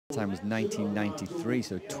Time was 1993,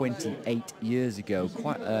 so 28 years ago.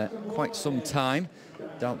 Quite some time.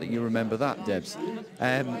 Doubt that you remember that, Debs.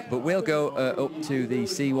 But we'll go up to the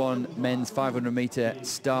C1 men's 500-meter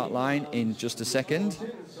start line in just a second.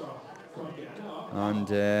 And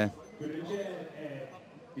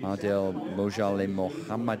Adel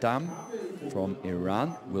Mojallalimoghadam from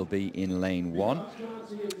Iran will be in lane 1.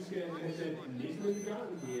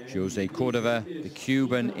 Jose Cordova, the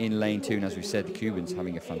Cuban, in lane 2. And as we said, the Cubans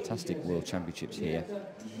having a fantastic World Championships here.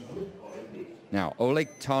 Now, Oleg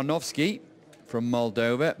Tarnovschi from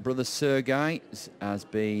Moldova. Brother Sergei has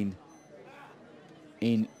been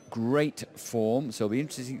in great form, so it'll be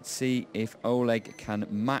interesting to see if Oleg can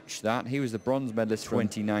match that. He was the bronze medalist from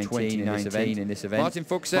 2019 in this event. Martin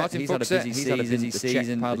Fuksa, he's had a busy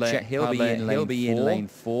season. He'll be in lane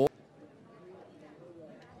 4.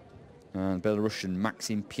 And Belarusian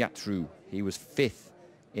Maksim PIATROU, he was 5th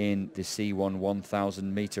in the C1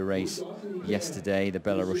 1,000 meter race yesterday, the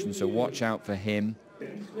Belarusian, so watch out for him.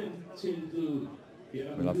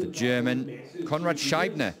 We'll have the German Conrad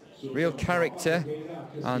SCHEIBNER, real character,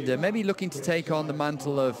 and maybe looking to take on the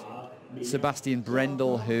mantle of Sebastian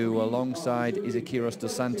Brendel, who alongside Isaquiros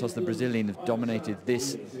dos Santos, the Brazilian, have dominated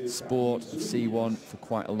this sport of C1 for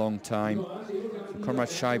quite a long time. So Conrad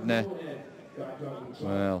SCHEIBNER,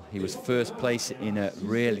 well, he was first place in a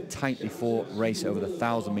really tightly fought race over the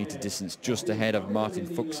 1,000 meter distance, just ahead of Martin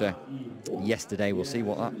Fuksa yesterday. We'll see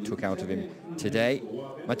what that took out of him today.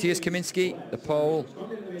 Mateusz Kaminski, the Pole,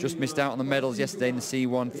 just missed out on the medals yesterday in the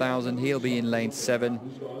C1000. He'll be in lane 7.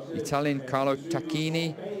 Italian Carlo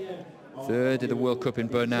Tacchini, 3rd of the World Cup in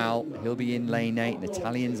Bernal. He'll be in lane 8. And the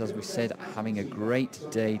Italians, as we said, having a great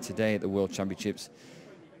day today at the World Championships.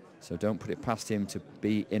 So don't put it past him to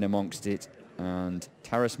be in amongst it. And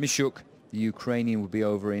Taras MISHCUK, the Ukrainian, will be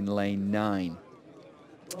over in lane 9.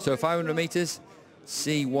 So 500 meters,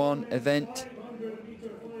 C1 event,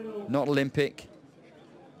 not Olympic.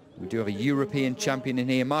 We do have a European champion in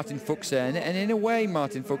here, Martin Fuksa, and in a way,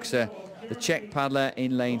 Martin Fuksa, the Czech paddler,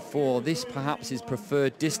 in lane 4. This perhaps his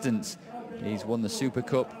preferred distance. He's won the Super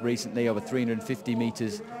Cup recently over 350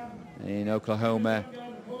 meters in Oklahoma,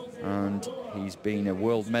 and he's been a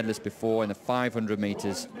world medalist before in the 500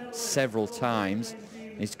 meters several times.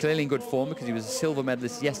 He's clearly in good form because he was a silver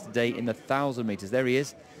medalist yesterday in the 1,000 meters. There he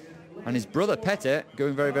is. And his brother Petr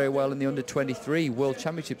going very, very well in the under-23 World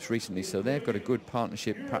Championships recently, so they've got a good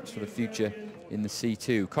partnership perhaps for the future in the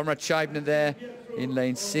C2. Conrad SCHEIBNER there in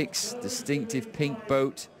lane 6, distinctive pink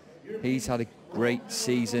boat. He's had a great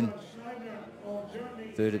season.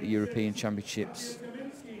 3rd at the European Championships,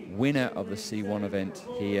 winner of the C1 event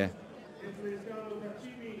here.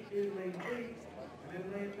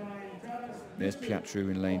 There's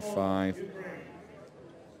PIATROU in lane 5.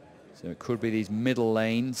 So it could be these middle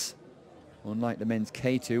lanes. Unlike the men's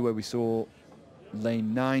K2, where we saw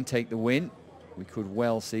lane 9 take the win, we could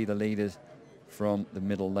well see the leaders from the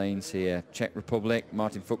middle lanes here. Czech Republic,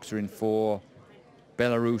 Martin Fuksa in 4.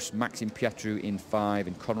 Belarus, Maksim PIATROU in 5.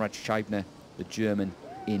 And Conrad SCHEIBNER, the German,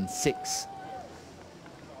 in 6.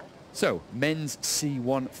 So, men's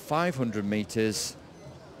C1 500 meters,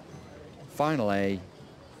 final A,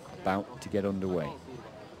 about to get underway.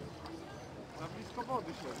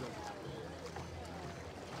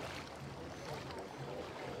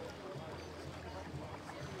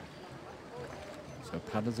 So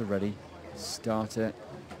paddlers are ready. Starter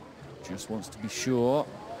just wants to be sure.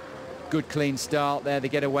 Good clean start there. They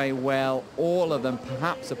get away well. All of them,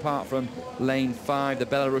 perhaps apart from lane 5, the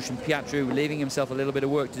Belarusian PIATROU, leaving himself a little bit of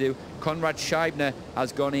work to do. Conrad SCHEIBNER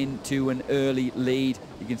has gone into an early lead.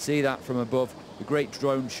 You can see that from above. A great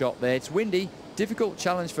drone shot there. It's windy. Difficult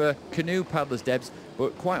challenge for canoe paddlers, Debs,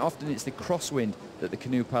 but quite often it's the crosswind that the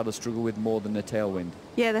canoe paddlers struggle with more than the tailwind.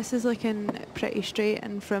 Yeah, this is looking pretty straight,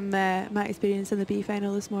 and from my experience in the B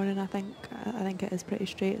final this morning, I think it is pretty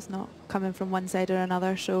straight. It's not coming from one side or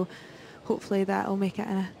another, so hopefully that will make it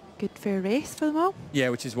a good fair race for them all. Yeah,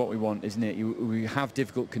 which is what we want, isn't it? We have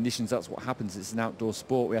difficult conditions, that's what happens. It's an outdoor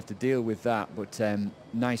sport, we have to deal with that, but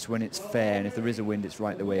nice when it's fair, and if there is a wind, it's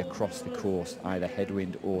right the way across the course, either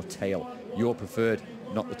headwind or tail. Your preferred,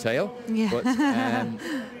 not the tail. Yeah. But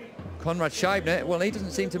Conrad SCHEIBNER, well, he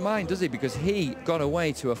doesn't seem to mind, does he? Because he got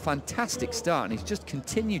away to a fantastic start and he's just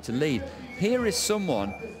continued to lead. Here is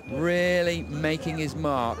someone really making his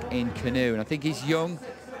mark in canoe, and I think he's young.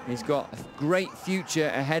 He's got a great future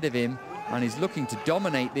ahead of him, and he's looking to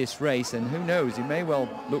dominate this race, and who knows, he may well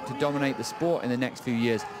look to dominate the sport in the next few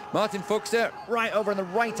years. Martin Fuksa right over on the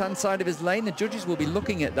right-hand side of his lane. The judges will be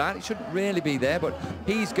looking at that. It shouldn't really be there, but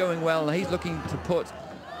he's going well, and he's looking to put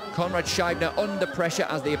Conrad Scheibner under pressure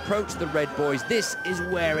as they approach the red boys. This is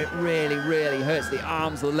where it really, really hurts. The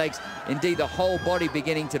arms, the legs, indeed the whole body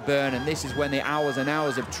beginning to burn. And this is when the hours and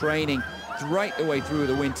hours of training right the way through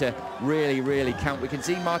the winter really, really count. We can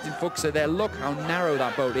see Martin Fuksa there. Look how narrow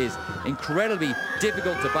that boat is. Incredibly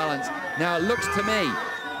difficult to balance. Now it looks to me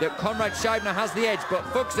that Conrad Scheibner has the edge, but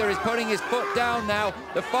Fuksa is putting his foot down now.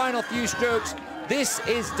 The final few strokes. This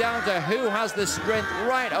is down to who has the strength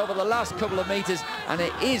right over the last couple of meters, and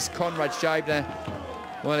it is Conrad Scheibner.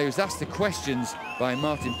 Well, he was asked the questions by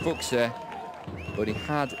Martin Fuksa, but he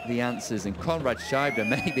had the answers, and Conrad Scheibner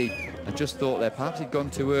maybe, I just thought there perhaps he'd gone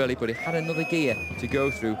too early, but he had another gear to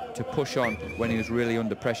go through to push on when he was really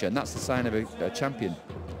under pressure, and that's the sign of a champion.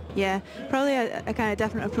 Yeah, probably a kind of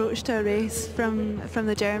different approach to a race from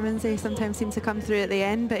the Germans. They sometimes seem to come through at the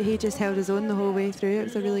end, but he just held his own the whole way through. It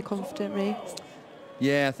was a really confident race.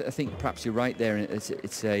 Yeah, I think perhaps you're right there.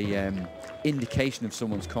 It's a indication of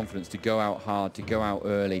someone's confidence to go out hard, to go out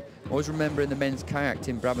early. Always remember in the men's kayak,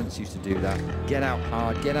 Tim Brabants used to do that. Get out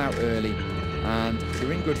hard, get out early, and if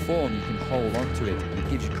you're in good form, you can hold on to it. And it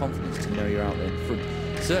gives you confidence to know you're out there in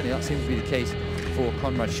front. Certainly that seems to be the case for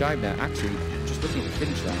Conrad Scheibner. Actually, just looking at the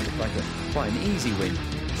finish line, it looked like quite an easy win.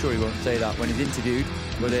 I'm sure he won't say that when he's interviewed,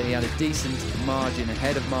 but he had a decent margin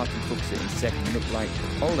ahead of Martin Fuksa in second. It looked like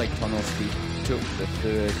Oleg TARNOVSCHI took the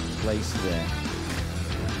third place there.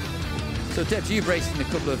 So Debs, you've raced in a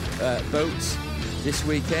couple of boats this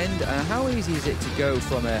weekend. How easy is it to go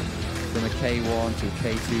from a K1 to a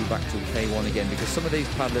K2 back to a K1 again? Because some of these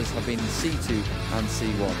paddlers have been in C2 and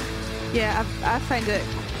C1. Yeah, I find it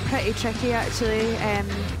pretty tricky actually.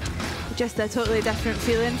 Just a totally different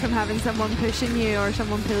feeling from having someone pushing you or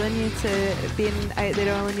someone pulling you to being out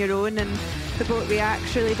there all on your own, and the boat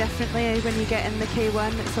reacts really differently when you get in the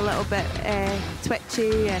K1. It's a little bit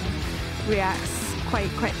twitchy and reacts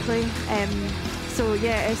quite quickly. So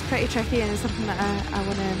yeah, it's pretty tricky, and it's something that I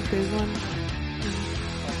want to improve on.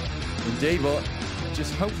 Indeed, well,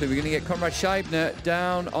 just hopefully we're going to get Conrad Scheibner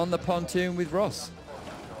down on the pontoon with Ross.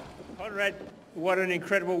 Conrad, what an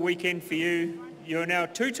incredible weekend for you. You're now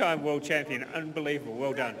two-time world champion. Unbelievable.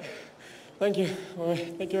 Well done. Thank you. Well,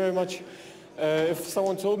 thank you very much. If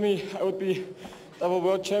someone told me I would be double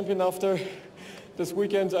world champion after this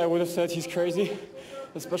weekend, I would have said he's crazy,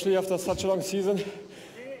 especially after such a long season.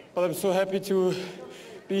 But I'm so happy to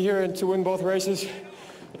be here and to win both races.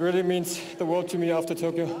 It really means the world to me after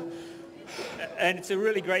Tokyo. And it's a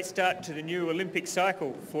really great start to the new Olympic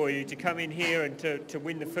cycle for you to come in here and to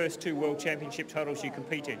win the first two world championship titles you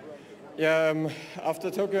compete in. Yeah,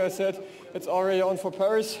 after Tokyo I said it's already on for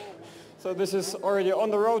Paris. So this is already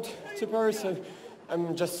on the road to Paris, and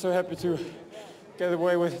I'm just so happy to get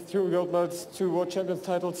away with 2 gold medals, 2 world champions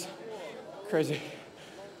titles. Crazy.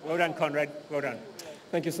 Well done, Conrad. Well done.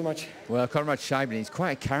 Thank you so much. Well, Conrad Scheibner, he's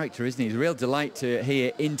quite a character, isn't he? He's a real delight to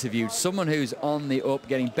hear interviewed. Someone who's on the up,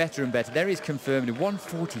 getting better and better. There he is confirmed in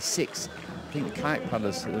 1:46. I think the kayak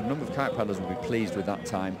paddlers, the number of kayak paddlers will be pleased with that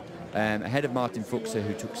time. Ahead of Martin Fuksa,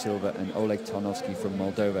 who took silver, and Oleg TARNOVSCHI from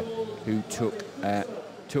Moldova, who took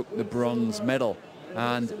the bronze medal.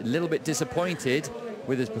 And a little bit disappointed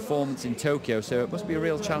with his performance in Tokyo, so it must be a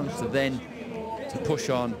real challenge to push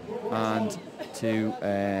on and to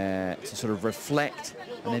sort of reflect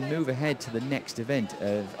and then move ahead to the next event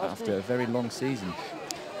after a very long season.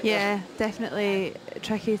 Yeah, definitely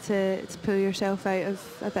tricky to pull yourself out of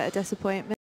a bit of disappointment.